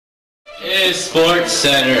Is Sports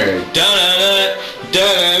Center. Da-da-da,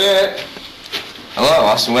 da-da-da. Hello,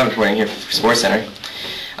 Austin Webb reporting here for Sports Center.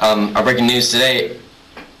 Our breaking news today.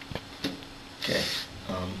 Okay.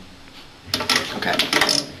 Okay.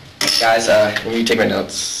 Guys, let me take my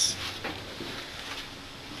notes.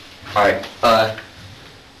 Alright,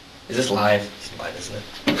 is this live? It's live, isn't it?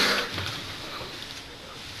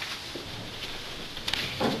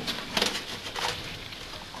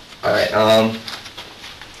 Alright,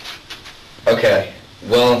 okay,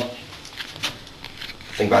 well,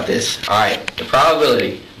 think about this. Alright, the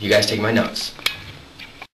probability, you guys take my notes.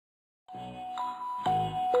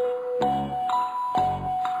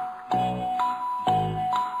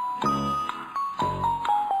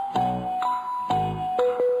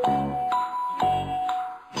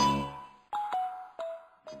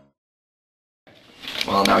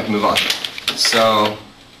 Well, now we can move on. So,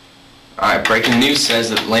 alright, breaking news says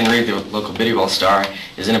that Lane Reed, the local video ball star,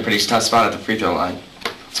 is in a pretty tough spot at the free throw line.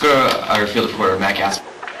 Let's go to our field reporter, Matt Gasper.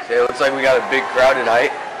 Okay, it looks like we got a big crowd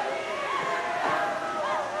tonight.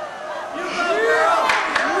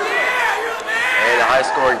 And a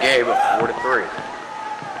high-scoring game of 4-3.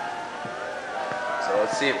 So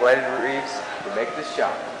let's see if Landon Reeves can make this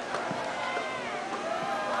shot.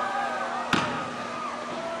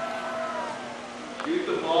 Shoot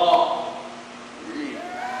the ball.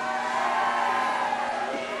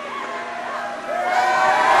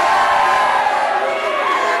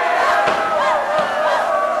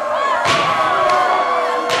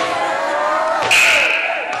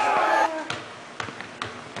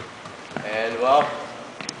 And well,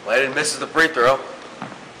 Landon misses the free throw.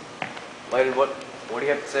 Landon, what do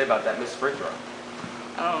you have to say about that missed free throw?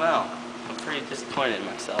 I don't know. I'm pretty disappointed in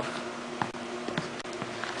myself.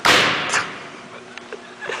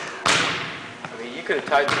 I mean, you could have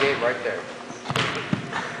tied the game right there.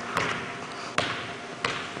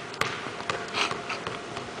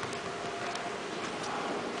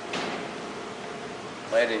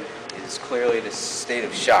 Landon is clearly in a state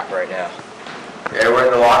of shock right now. Yeah, we're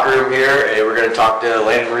in the locker room here, and we're going to talk to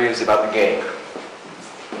Landon Reeves about the game.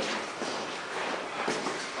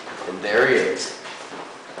 And there he is.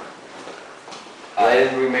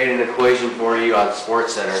 Landon, we made an equation for you on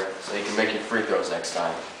Sports Center so you can make your free throws next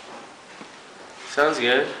time. Sounds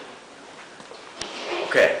good.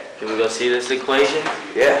 Okay. Can we go see this equation?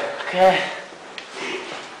 Yeah. Okay.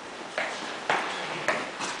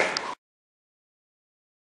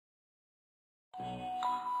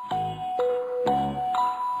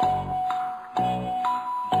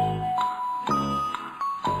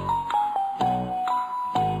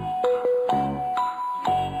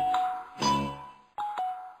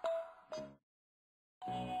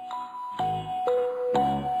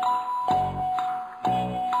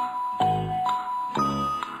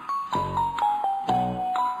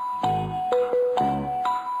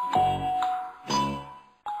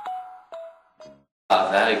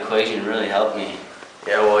 That equation really helped me.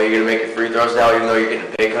 Yeah, well, you're going to make your free throws now even though you're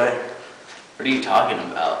getting a pay cut? What are you talking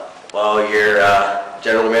about? Well, your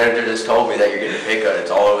general manager just told me that you're getting a pay cut.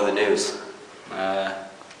 It's all over the news. I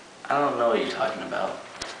don't know what you're talking about.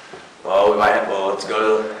 Well, let's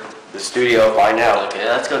go to the studio and find out. Okay,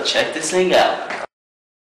 let's go check this thing out.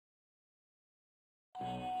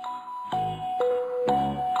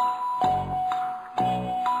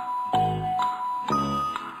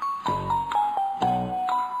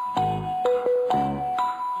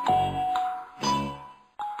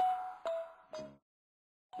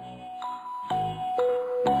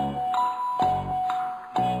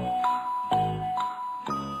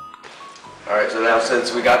 Alright, so now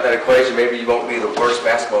since we got that equation, maybe you won't be the worst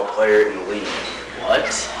basketball player in the league. What?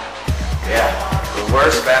 Yeah, the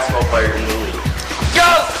worst basketball player in the league.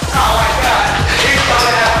 Go! Oh my god! He's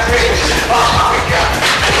coming after me! Oh my god!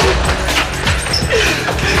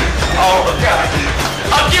 Oh my god!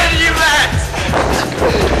 I'm getting you, Max!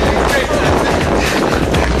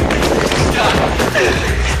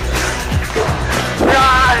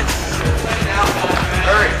 God!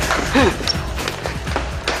 Hurry!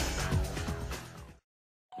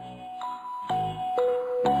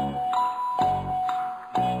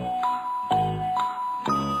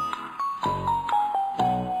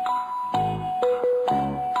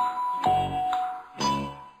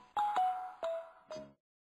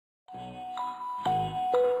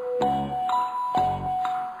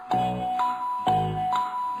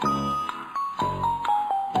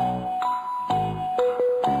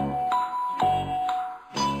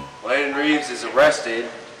 Landon Reeves is arrested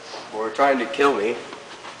for trying to kill me,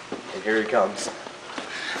 and here he comes.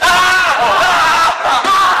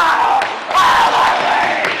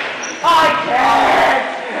 I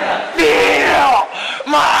can't feel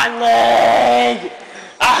My leg!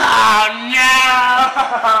 Oh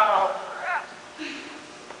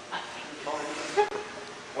no!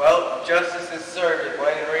 Well, justice is served if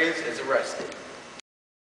Landon Reeves is arrested.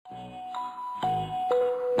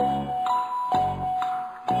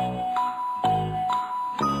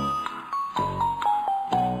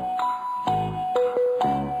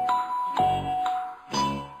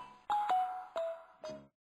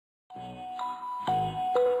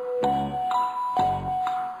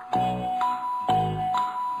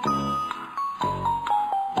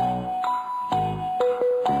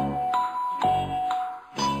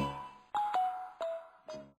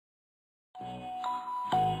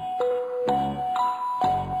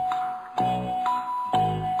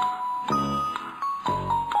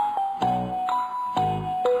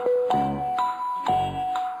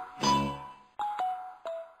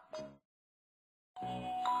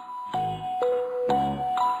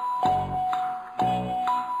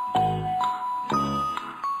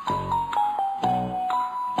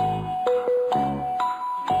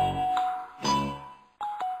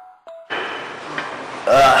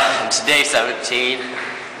 It's day 17.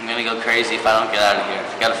 I'm gonna go crazy if I don't get out of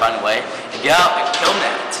here. Gotta find a way to get out and kill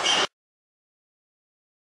Matt.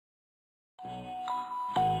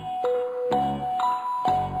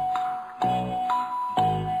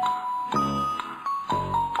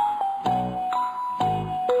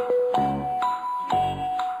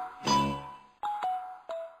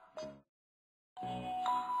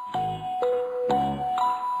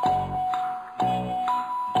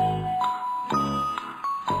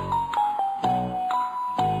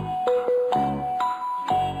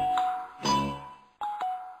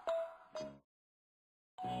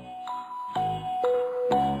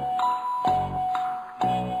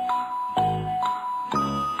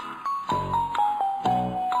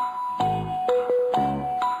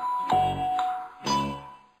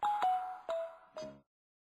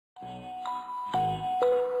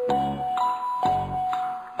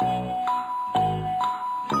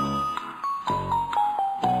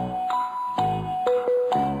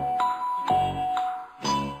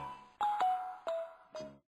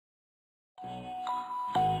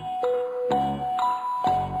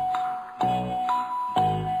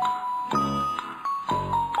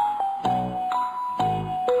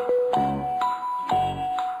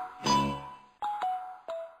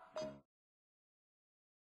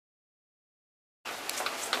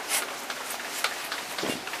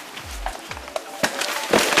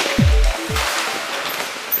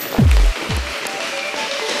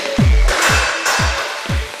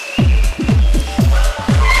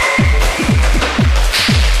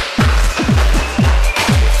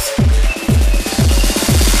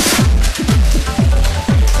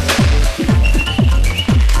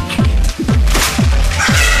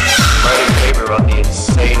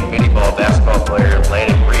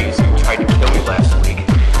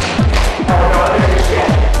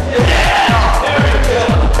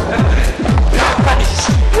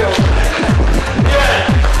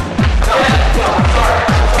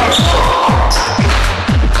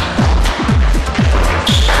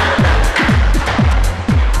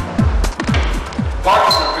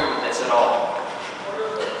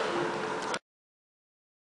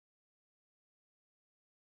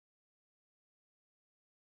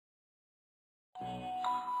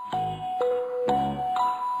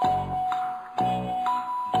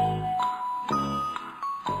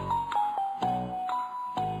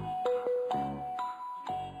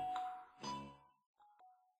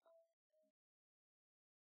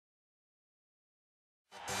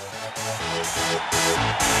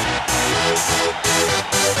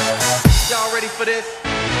 Y'all ready for this?